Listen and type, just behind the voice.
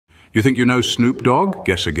You think you know Snoop Dogg?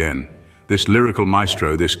 Guess again. This lyrical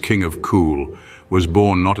maestro, this king of cool, was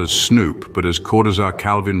born not as Snoop, but as Cordozar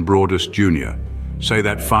Calvin Broadus Jr. Say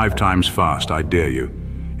that 5 times fast, I dare you.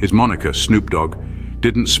 His moniker, Snoop Dogg,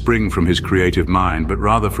 didn't spring from his creative mind, but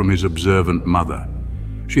rather from his observant mother.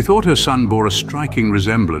 She thought her son bore a striking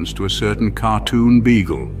resemblance to a certain cartoon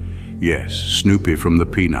beagle. Yes, Snoopy from the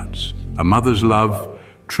Peanuts. A mother's love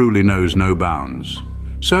truly knows no bounds.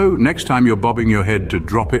 So, next time you're bobbing your head to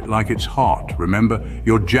drop it like it's hot, remember,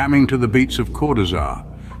 you're jamming to the beats of Cordozar,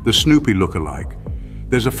 the Snoopy lookalike.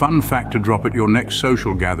 There's a fun fact to drop at your next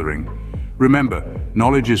social gathering. Remember,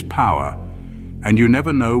 knowledge is power, and you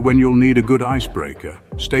never know when you'll need a good icebreaker.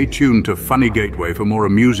 Stay tuned to Funny Gateway for more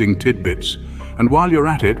amusing tidbits. And while you're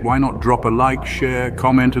at it, why not drop a like, share,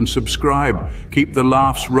 comment, and subscribe? Keep the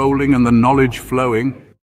laughs rolling and the knowledge flowing.